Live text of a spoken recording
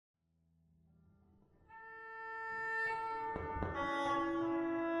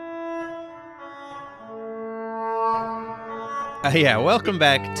Yeah, welcome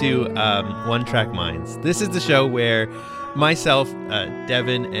back to One Track Minds. This is the show where myself,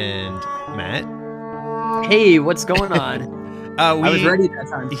 Devin, and Matt. Hey, what's going on? I was ready that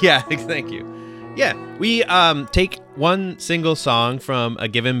time. Yeah, thank you. Yeah, we take one single song from a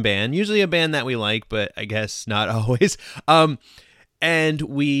given band, usually a band that we like, but I guess not always. And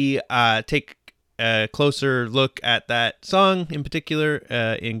we take a closer look at that song in particular,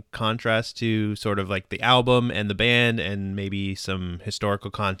 in contrast to sort of like the album and the band, and maybe some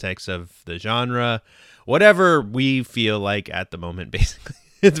historical context of the genre, whatever we feel like at the moment. Basically,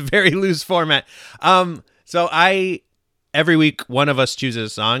 it's a very loose format. So every week one of us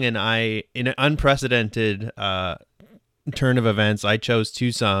chooses a song, and in an unprecedented turn of events, I chose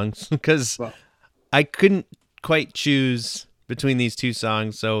two songs because I couldn't quite choose between these two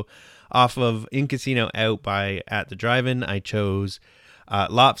songs. So off of In Casino Out by At the Drive-In, I chose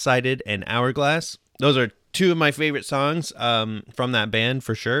Lopsided and Hourglass. Those are two of my favorite songs from that band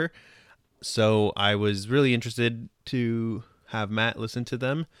for sure. So I was really interested to have Matt listen to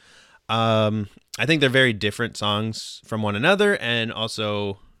them. I think they're very different songs from one another, and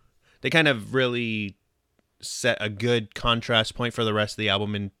also they kind of really set a good contrast point for the rest of the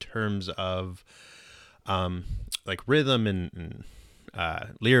album in terms of like rhythm and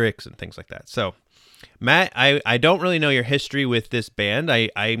lyrics and things like that. So Matt, I don't really know your history with this band.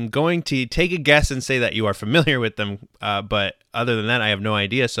 I'm going to take a guess and say that you are familiar with them, but other than that, I have no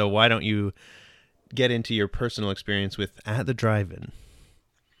idea. So why don't you get into your personal experience with At the Drive-In?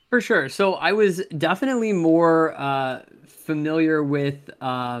 For sure. So I was definitely more familiar with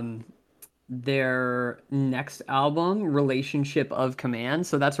their next album, Relationship of Command.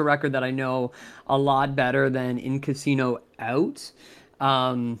 So that's a record that I know a lot better than In Casino Out.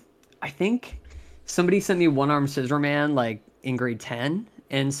 I think somebody sent me One Arm Scissor Man like in grade 10.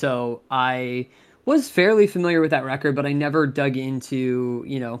 And so I was fairly familiar with that record, but I never dug into,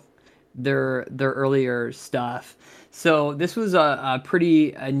 their earlier stuff. So this was a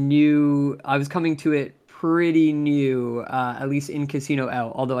pretty new. I was coming to it pretty new, at least In Casino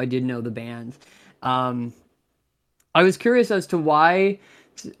Out. Although I did know the band. I was curious as to why.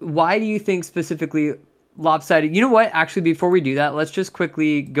 Why do you think specifically Lopsided? You know what? Actually, before we do that, let's just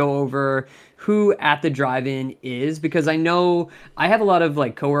quickly go over who At the Drive-In is, because I know I have a lot of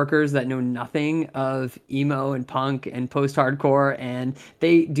like coworkers that know nothing of emo and punk and post-hardcore, and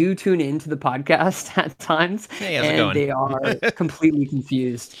they do tune into the podcast at times. Hey, how's it and going? They are completely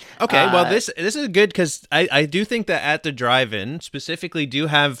confused. Okay, well this is good because I do think that At the Drive-In specifically do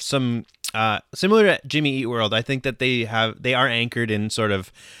have some similar to Jimmy Eat World. I think that they are anchored in sort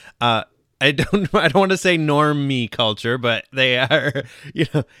of I don't want to say normie culture, but they are,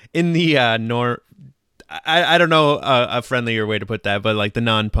 in the norm. I don't know a friendlier way to put that, but like the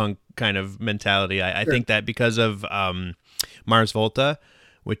non-punk kind of mentality. I think that because of Mars Volta,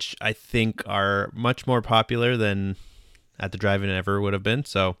 which I think are much more popular than At the Drive-In ever would have been.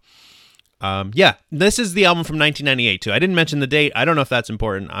 So this is the album from 1998 too. I didn't mention the date. I don't know if that's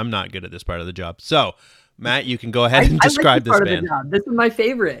important. I'm not good at this part of the job. So Matt, you can go ahead and describe this band. This is my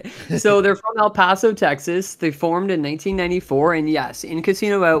favorite. So they're from El Paso, Texas. They formed in 1994, and yes, In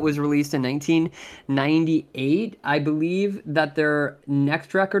Casino Out was released in 1998. I believe that their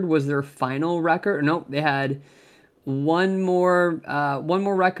next record was their final record. Nope, they had one more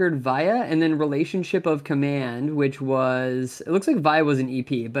record, Via, and then Relationship of Command, which was, it looks like Via was an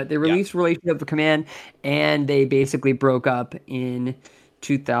EP, but they released Relationship of Command, and they basically broke up in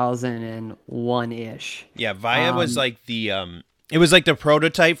 2001-ish. Yeah, Via was like the it was like the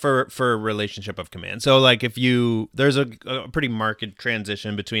prototype for Relationship of Command. So like there's a pretty marked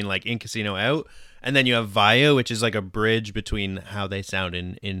transition between like In Casino Out, and then you have Via, which is like a bridge between how they sound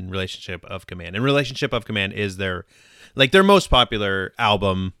in Relationship of Command. And Relationship of Command is their most popular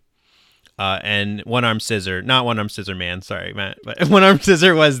album. And One Arm Scissor, not One Arm Scissor Man, sorry, Matt, but One Arm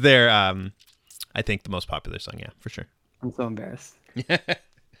Scissor was their I think the most popular song, yeah, for sure. I'm so embarrassed.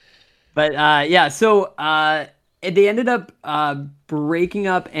 But so they ended up breaking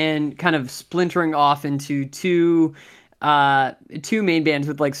up and kind of splintering off into two main bands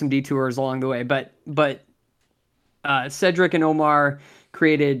with like some detours along the way. But Cedric and Omar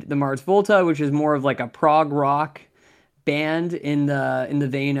created the Mars Volta, which is more of like a prog rock band in the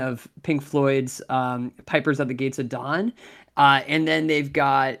vein of Pink Floyd's Pipers at the Gates of Dawn. And then they've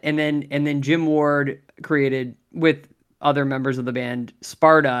got and then Jim Ward created with other members of the band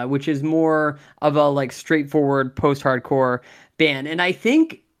Sparta, which is more of a like straightforward post-hardcore band. And I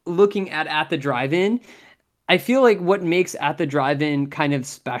think looking at the Drive-In, I feel like what makes At the Drive-In kind of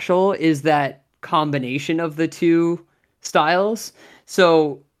special is that combination of the two styles.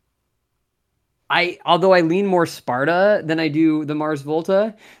 So although I lean more Sparta than I do the Mars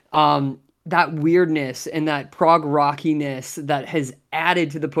Volta, that weirdness and that prog rockiness that has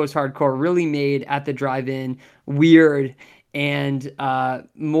added to the post-hardcore really made At the Drive-In weird and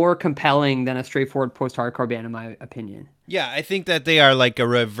more compelling than a straightforward post-hardcore band, in my opinion. Yeah, I think that they are like a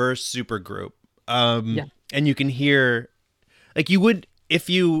reverse supergroup. Yeah. And you can hear, like, you would, if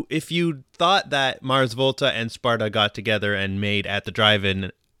you thought that Mars Volta and Sparta got together and made At the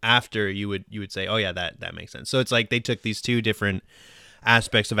Drive-In after, you would say, oh yeah, that makes sense. So it's like they took these two different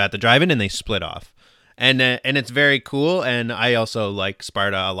aspects of At the Drive-In and they split off. And it's very cool, and I also like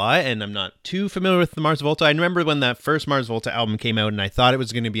Sparta a lot, and I'm not too familiar with the Mars Volta. I remember when that first Mars Volta album came out, and I thought it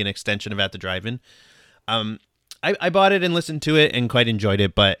was going to be an extension of At the Drive-In. I bought it and listened to it and quite enjoyed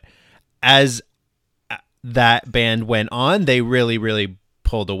it, but as that band went on, they really, really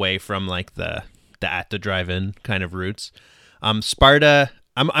pulled away from like the At the Drive-In kind of roots. Sparta,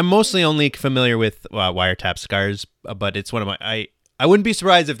 I'm mostly only familiar with Wiretap Scars, but it's one of my I wouldn't be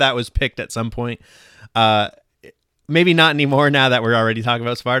surprised if that was picked at some point. Maybe not anymore now that we're already talking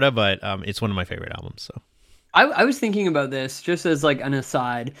about Sparta, but it's one of my favorite albums. So I was thinking about this just as like an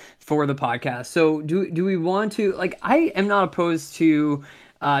aside for the podcast. So do we want to, like, I am not opposed to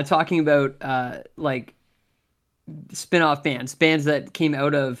talking about like spin-off bands that came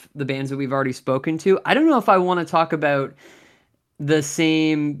out of the bands that we've already spoken to. I don't know if I want to talk about the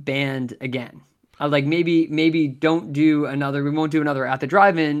same band again. Like maybe don't do another. We won't do another At the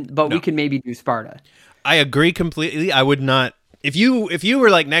Drive-In, but No. we could maybe do Sparta. I agree completely. I would not. If you were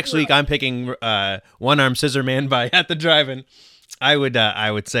like next week, I'm picking One Arm Scissor Man by At the Drive-In, I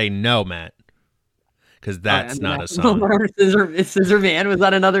would say no, Matt, because that's not a song. Scissor Man, was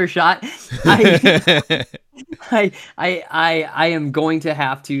that another shot? I am going to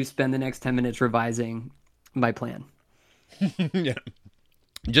have to spend the next 10 minutes revising my plan. Yeah.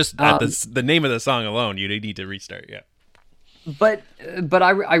 Just at the name of the song alone, you need to restart. Yeah. But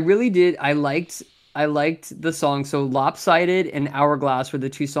I really did. I liked the song. So Lopsided and Hourglass were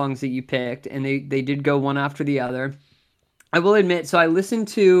the two songs that you picked, and they did go one after the other. I will admit, so I listened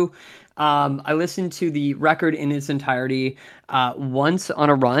to the record in its entirety once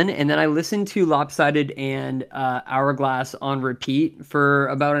on a run, and then I listened to Lopsided and Hourglass on repeat for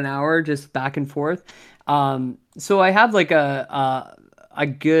about an hour, just back and forth. So I have like a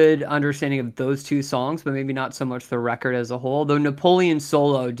good understanding of those two songs, but maybe not so much the record as a whole. Though Napoleon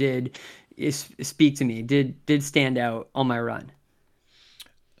Solo did speak to me, did stand out on my run.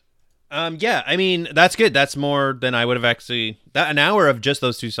 Yeah, I mean, that's good. That's more than I would have actually. An hour of just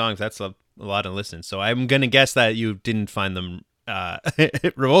those two songs, that's a lot of listens. So I'm going to guess that you didn't find them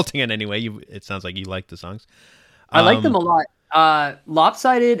revolting in any way. It sounds like you liked the songs. I like them a lot.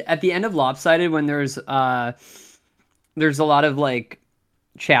 Lopsided, at the end of Lopsided, when there's a lot of like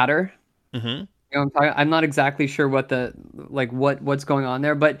chatter. Mm-hmm. You know, I'm not exactly sure what's going on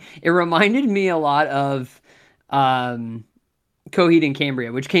there, but it reminded me a lot of Coheed and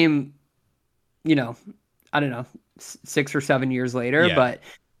Cambria, which came, I don't know, 6 or 7 years later. Yeah. But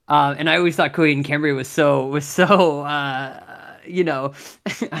and I always thought Coheed and Cambria was so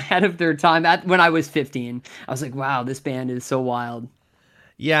ahead of their time. When I was 15, I was like, wow, this band is so wild.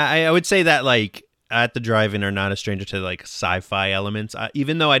 Yeah, I would say that like At the Drive-In are not a stranger to like sci-fi elements,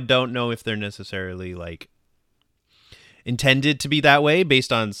 even though I don't know if they're necessarily like intended to be that way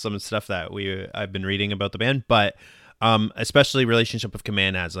based on some stuff that I've been reading about the band, but especially Relationship of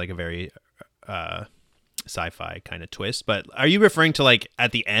Command has like a very sci-fi kind of twist. But are you referring to like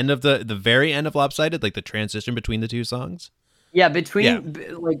at the end of the very end of Lopsided, like the transition between the two songs? Yeah,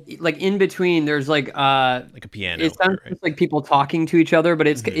 like in between, there's like a piano. It sounds just like people talking to each other, but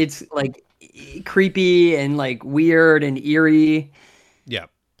it's like creepy and like weird and eerie. Yeah.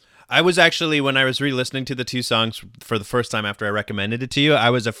 I was actually, when I was re-listening to the two songs for the first time after I recommended it to you, I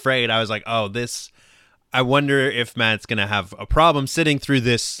was afraid. I was like, oh, I wonder if Matt's going to have a problem sitting through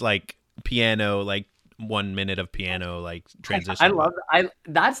this like piano, like 1 minute of piano, like transition.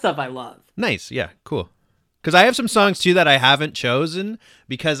 That stuff I love. Nice. Yeah, cool. Because I have some songs too that I haven't chosen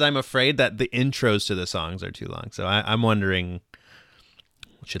because I'm afraid that the intros to the songs are too long. So I'm wondering,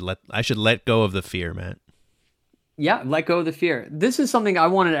 I should let go of the fear, Matt. Yeah, let go of the fear. This is something I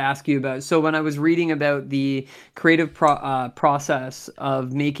wanted to ask you about. So when I was reading about the creative process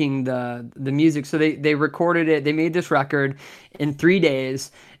of making the music, so they recorded it. They made this record in 3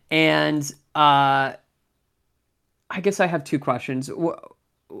 days, and I guess I have two questions.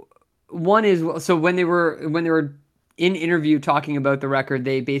 One is, so when they were in interview talking about the record,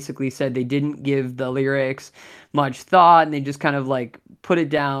 they basically said they didn't give the lyrics much thought, and they just kind of like put it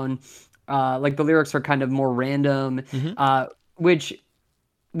down. Like the lyrics are kind of more random, Mm-hmm. which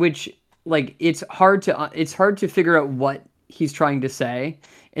like it's hard to figure out what he's trying to say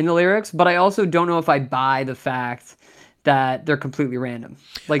in the lyrics, but I also don't know if I buy the fact that they're completely random.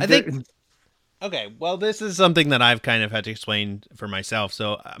 I Like they're think okay, well, this is something that I've kind of had to explain for myself.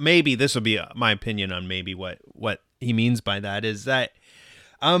 So maybe this will be my opinion on maybe what he means by that is that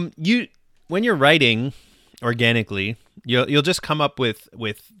you when you're writing organically, you'll just come up with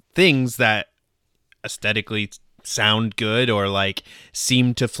things that aesthetically sound good or like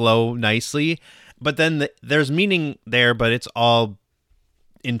seem to flow nicely, but then there's meaning there, but it's all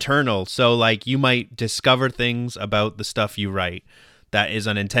internal. So like you might discover things about the stuff you write that is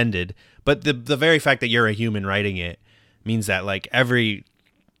unintended, but the very fact that you're a human writing it means that like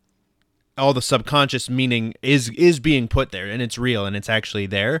all the subconscious meaning is being put there and it's real and it's actually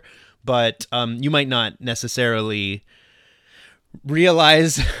there, but you might not necessarily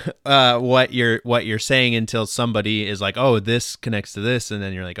realize what you're saying until somebody is like, oh, this connects to this, and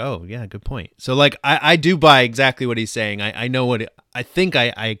then you're like, oh yeah, good point. So like I do buy exactly what he's saying. I know I think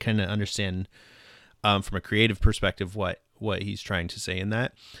I kind of understand from a creative perspective what he's trying to say in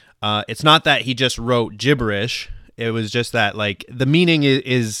that. It's not that he just wrote gibberish. It was just that like the meaning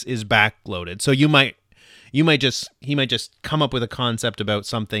is backloaded. So he might just come up with a concept about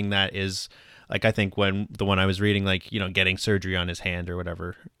something that is like, I think when the one I was reading, like, getting surgery on his hand or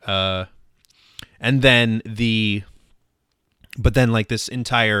whatever. And then but then like this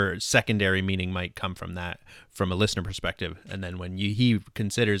entire secondary meaning might come from that, from a listener perspective. And then when he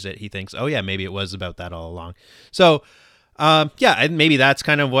considers it, he thinks, oh yeah, maybe it was about that all along. So, yeah, maybe that's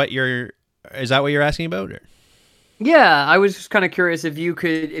kind of is that what you're asking about? Or? Yeah, I was just kind of curious if you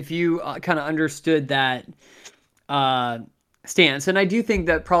kind of understood that stance, and I do think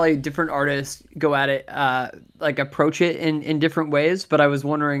that probably different artists go at it, like approach it in different ways. But I was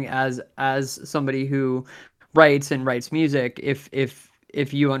wondering, as somebody who writes music,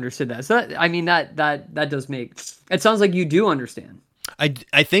 if you understood that. So I mean that does make it sounds like you do understand.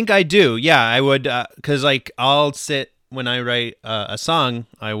 I think I do. Yeah, I would, because like I'll sit when I write a song,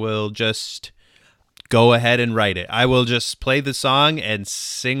 I will just go ahead and write it. I will just play the song and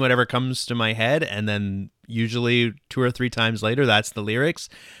sing whatever comes to my head, and then usually 2 or 3 times later, that's the lyrics.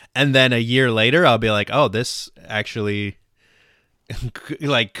 And then a year later, I'll be like, oh, this actually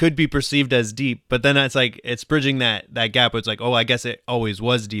like could be perceived as deep. But then it's like it's bridging that gap where it's like, oh, I guess it always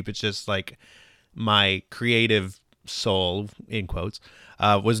was deep. It's just like my creative soul, in quotes,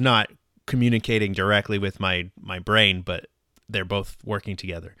 was not communicating directly with my brain, but they're both working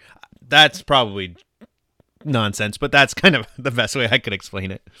together. That's probably nonsense, but that's kind of the best way I could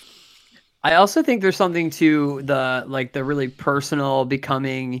explain it. I also think there's something to the really personal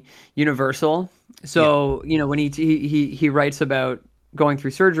becoming universal. So, when he writes about going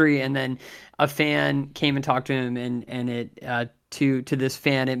through surgery, and then a fan came and talked to him, and it to this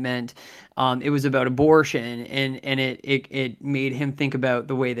fan it meant it was about abortion, and it made him think about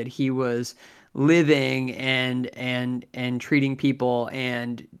the way that he was living and treating people,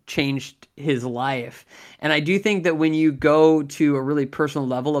 and changed his life. And I do think that when you go to a really personal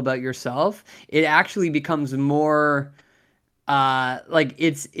level about yourself, it actually becomes more like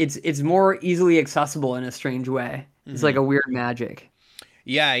it's more easily accessible in a strange way. It's like a weird magic.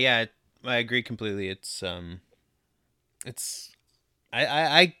 Yeah, I agree completely. It's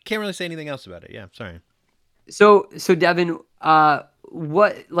I can't really say anything else about it. Yeah, sorry. So Devin,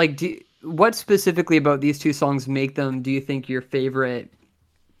 what specifically about these two songs make them, do you think, your favorite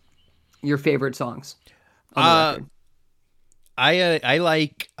songs on the record? I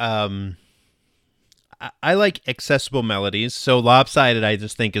like I like accessible melodies. So Lopsided, I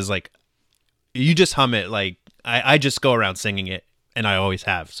just think is like you just hum it. Like I just go around singing it, and I always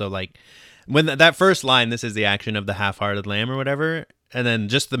have. So like when that first line, "This is the action of the half-hearted lamb" or whatever, and then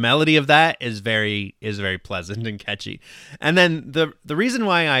just the melody of that is very pleasant and catchy. And then the reason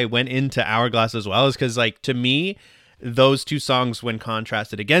why I went into Hourglass as well is because like to me, those two songs, when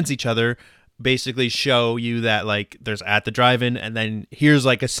contrasted against each other, basically show you that like there's At the Drive-In, and then here's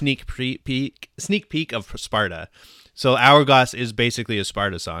like a sneak peek of Sparta. So Hourglass is basically a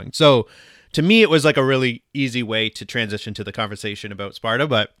Sparta song. So to me, it was like a really easy way to transition to the conversation about Sparta,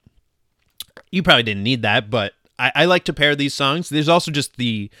 but you probably didn't need that. But I like to pair these songs. There's also just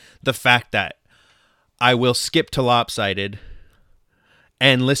the fact that I will skip to Lopsided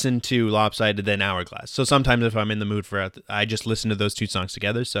and listen to Lopsided, then Hourglass. So sometimes if I'm in the mood for it, I just listen to those two songs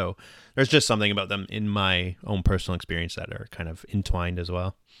together. So there's just something about them in my own personal experience that are kind of entwined as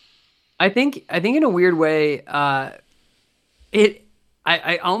well. I think in a weird way, I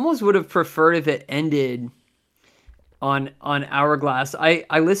almost would have preferred if it ended on Hourglass.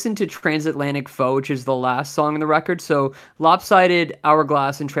 I listened to Transatlantic Foe, which is the last song on the record. So Lopsided,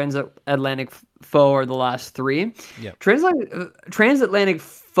 Hourglass, and Transatlantic Foe are the last three. Yep. Transatlantic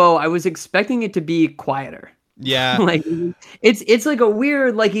Foe, I was expecting it to be quieter. Yeah. Like it's like a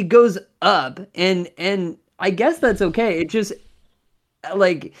weird, like it goes up, and I guess that's okay. It just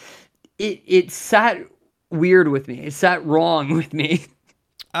like it sat weird with me. It sat wrong with me.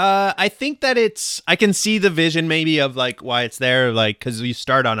 I think that I can see the vision maybe of like why it's there, like, because you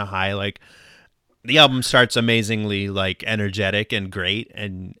start on a high, like the album starts amazingly like energetic and great,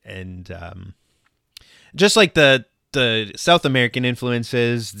 and just like the South American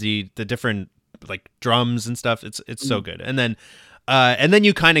influences, the different like drums and stuff, it's so good. And then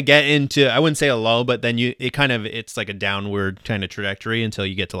you kind of get into, I wouldn't say a lull, but then it's like a downward kind of trajectory until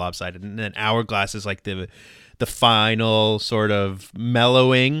you get to Lopsided, and then Hourglass is like the final sort of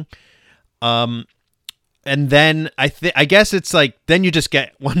mellowing. And then I guess it's like then you just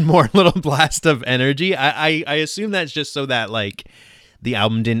get one more little blast of energy. I assume that's just so that like the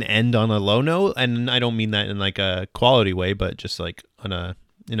album didn't end on a low note, and I don't mean that in like a quality way, but just like in a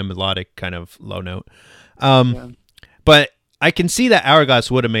melodic kind of low note. Yeah. But I can see that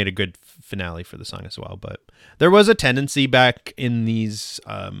Hourglass would have made a good finale for the song as well. But there was a tendency back in these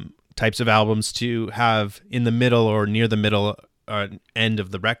types of albums to have in the middle or near the middle end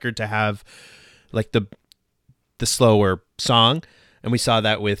of the record to have like the slower song, and we saw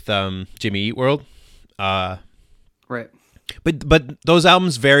that with Jimmy Eat World. Right. But those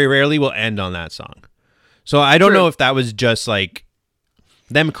albums very rarely will end on that song. So I don't know if that was just like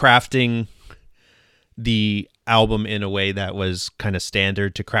them crafting the album in a way that was kind of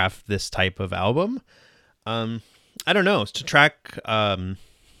standard to craft this type of album. I don't know. To track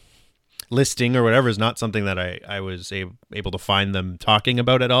listing or whatever is not something that I was able to find them talking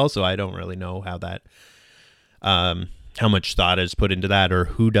about at all. So I don't really know how that, how much thought is put into that, or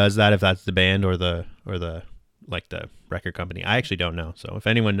who does that, if that's the band or the like the record company. I actually don't know. So if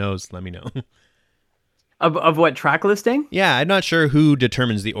anyone knows, let me know. Of what, track listing? Yeah, I'm not sure who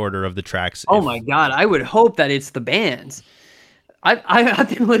determines the order of the tracks. Oh my God, I would hope that it's the bands. I've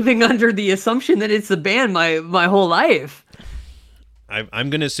been living under the assumption that it's the band my whole life. I'm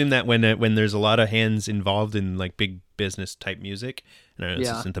gonna assume that when there's a lot of hands involved in like big business type music, and I know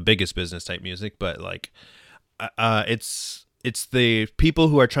this isn't the biggest business type music, but like, it's the people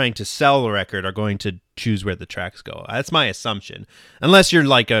who are trying to sell the record are going to choose where the tracks go. That's my assumption, unless you're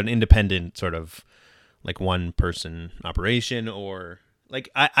like an independent sort of like one person operation, or like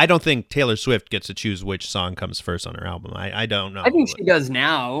I don't think Taylor Swift gets to choose which song comes first on her album. I don't know. I think she does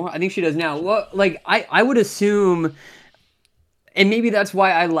now. Well, like I would assume, and maybe that's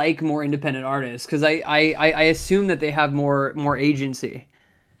why I like more independent artists, because I assume that they have more agency.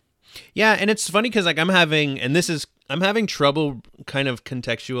 Yeah, and it's funny because like I'm having trouble kind of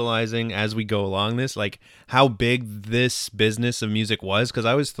contextualizing as we go along this, like how big this business of music was, because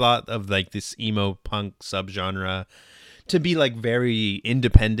I always thought of like this emo punk subgenre to be like very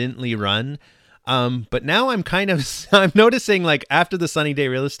independently run. But now I'm I'm noticing, like after the Sunny Day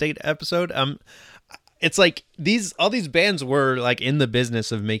Real Estate episode, it's like all these bands were like in the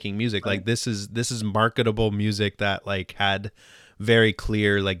business of making music. Like this is marketable music that like had very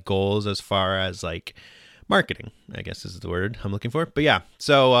clear like goals as far as like marketing, I guess is the word I'm looking for. But yeah,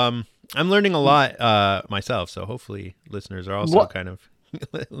 so I'm learning a lot myself, so hopefully listeners are also kind of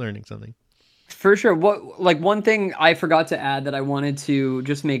learning something. For sure. One thing I forgot to add that I wanted to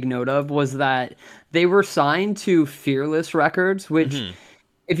just make note of was that they were signed to Fearless Records, which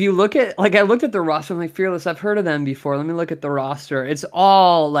if you look at, like, I looked at the roster, I'm like, Fearless, I've heard of them before. Let me look at the roster. It's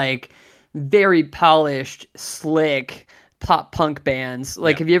all like very polished, slick pop punk bands.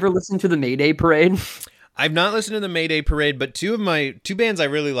 Like, have you ever listened to the Mayday Parade? I've not listened to the Mayday Parade, but two bands I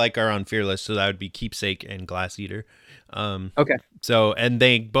really like are on Fearless, so that would be Keepsake and Glass Eater. Okay. So, and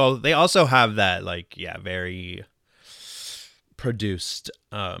they also have that like, very produced.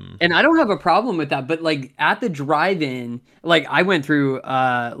 And I don't have a problem with that, but like at the drive-in, like I went through,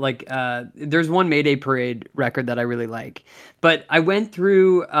 there's one Mayday Parade record that I really like, but I went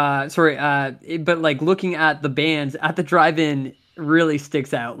through, but like looking at the bands at the drive-in really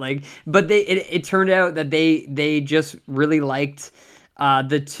sticks out. Like, but it turned out that they just really liked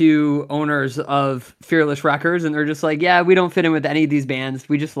the two owners of Fearless Records, and they're just like, yeah, we don't fit in with any of these bands.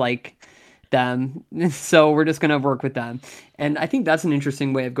 We just like them, so we're just gonna work with them. And I think that's an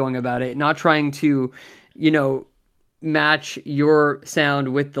interesting way of going about it, not trying to, match your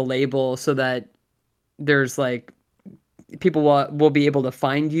sound with the label so that there's like people will be able to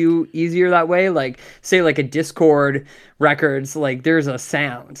find you easier that way. Like say like a Discord records, like there's a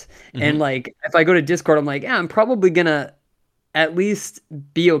sound, Mm-hmm. and like if I go to Discord, I'm like, yeah, I'm probably gonna at least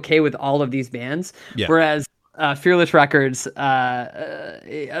be okay with all of these bands. Yeah. Whereas Fearless Records, like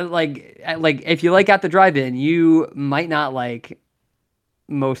if you like At the Drive-In, you might not like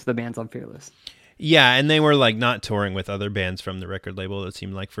most of the bands on Fearless. Yeah, and they were like not touring with other bands from the record label. It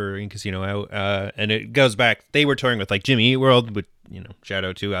seemed like for In Casino Out, and it goes back. They were touring with like Jimmy Eat World, but shout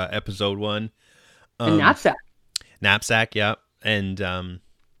out to episode 1, And Knapsack. Knapsack, yeah, and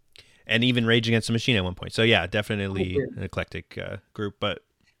even Rage Against the Machine at one point. So yeah, definitely Oh, an eclectic group, but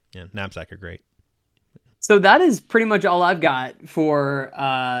yeah, Knapsack are great. so that is pretty much all I've got for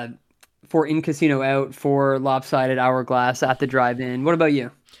In Casino Out, for Lopsided, Hourglass, At the Drive-In. What about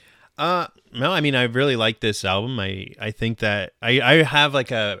you? No, I mean, I really like this album. I think that I have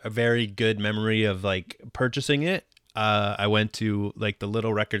like a very good memory of like purchasing it. I went to like the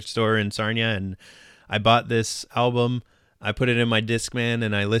little record store in Sarnia and I bought this album. I put it in my Discman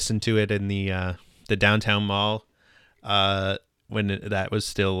and I listened to it in the downtown mall when that was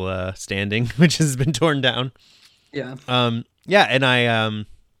still standing, which has been torn down. Yeah. Yeah, and I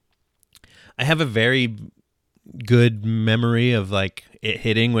have a very good memory of like it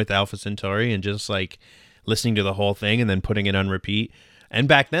hitting with Alpha Centauri and just like listening to the whole thing and then putting it on repeat. And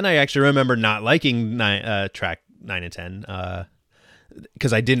back then I actually remember not liking track 9 and 10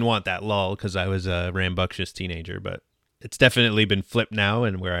 because I didn't want that lull because I was a rambunctious teenager, but it's definitely been flipped now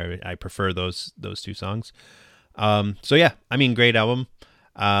and where I prefer those two songs. So yeah, I mean, great album.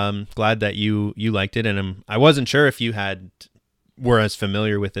 Glad that you liked it, and I wasn't sure if you were as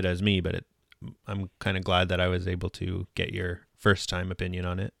familiar with it as me, but I'm kind of glad that I was able to get your first time opinion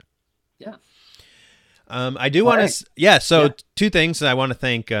on it. Yeah. I do want to, So two things. I want to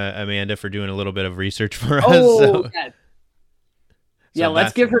thank Amanda for doing a little bit of research for us. Oh, So, yeah.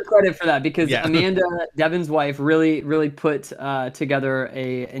 Let's give her credit for that because Yeah. Amanda, Devin's wife, really put together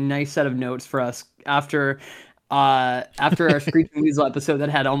a nice set of notes for us after our Screeching Weasel episode that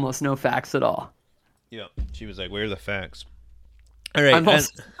had almost no facts at all. Yeah, she was like, "Where are the facts?" All right.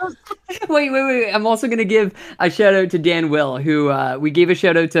 Wait. I'm also going to give a shout out to Dan Will, who we gave a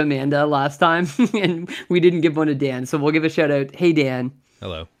shout out to Amanda last time, and we didn't give one to Dan. So we'll give a shout out. Hey, Dan.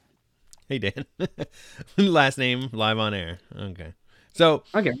 Hello. Hey, Dan. Last name live on air. Okay. So.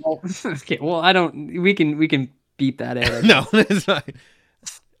 Okay. Well, I don't. We can beep that out. No, it's fine.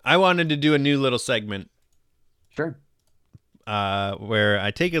 I wanted to do a new little segment. Sure. Where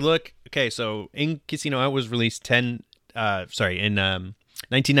I take a look. Okay, so In Casino Out was released in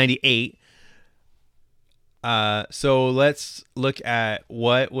 1998. So let's look at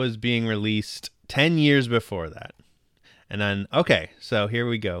what was being released 10 years before that. And then, okay, so here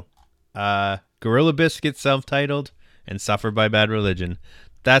we go. Gorilla Biscuit, self-titled, and Suffer by Bad Religion.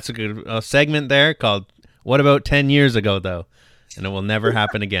 That's a good segment there called What About 10 Years Ago, though? And it will never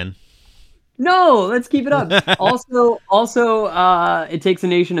happen again. No, let's keep it up. Also, It Takes a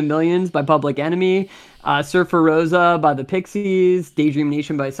Nation of Millions by Public Enemy, Surfer Rosa by the Pixies, Daydream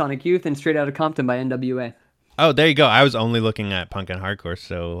Nation by Sonic Youth, and Straight Outta Compton by NWA. Oh, there you go. I was only looking at punk and hardcore,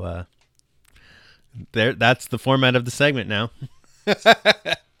 so that's the format of the segment now.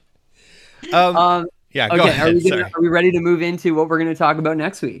 Yeah, go ahead. Are we ready to move into what we're going to talk about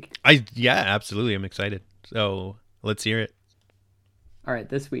next week? Yeah, absolutely. I'm excited. So let's hear it. All right,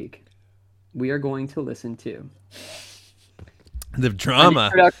 this week we are going to listen to the drama.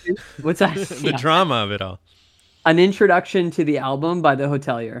 What's that? The drama of it all. An introduction to the album by The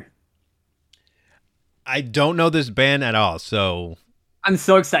Hotelier. I don't know this band at all, so I'm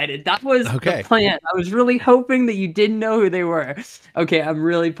so excited. That was the plan. I was really hoping that you didn't know who they were. Okay, I'm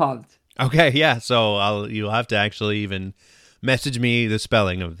really pumped. Okay, yeah. So you'll have to actually even message me the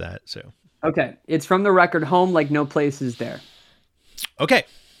spelling of that. So okay, it's from the record Home Like No Place Is There. Okay,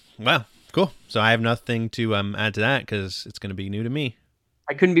 well, cool. So I have nothing to add to that because it's going to be new to me.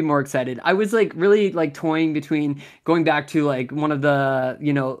 I couldn't be more excited. I was like really like toying between going back to like one of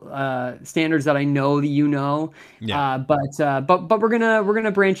the standards that I know that you know, but we're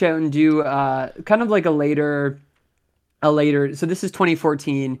gonna branch out and do kind of like a later. So this is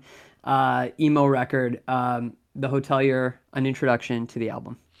 2014 emo record, The Hotelier, an introduction to the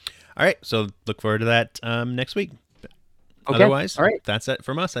album. All right, so look forward to that next week. Okay. Otherwise, all right, that's it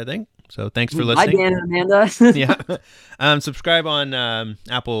from us, I think. So thanks for listening. Hi, Dan and Amanda. Yeah. Subscribe on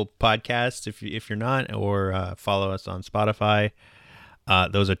Apple Podcasts if you're not, or follow us on Spotify.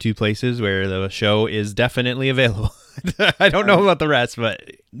 Those are two places where the show is definitely available. I don't know about the rest, but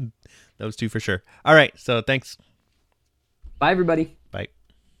those two for sure. All right. So thanks. Bye, everybody. Bye.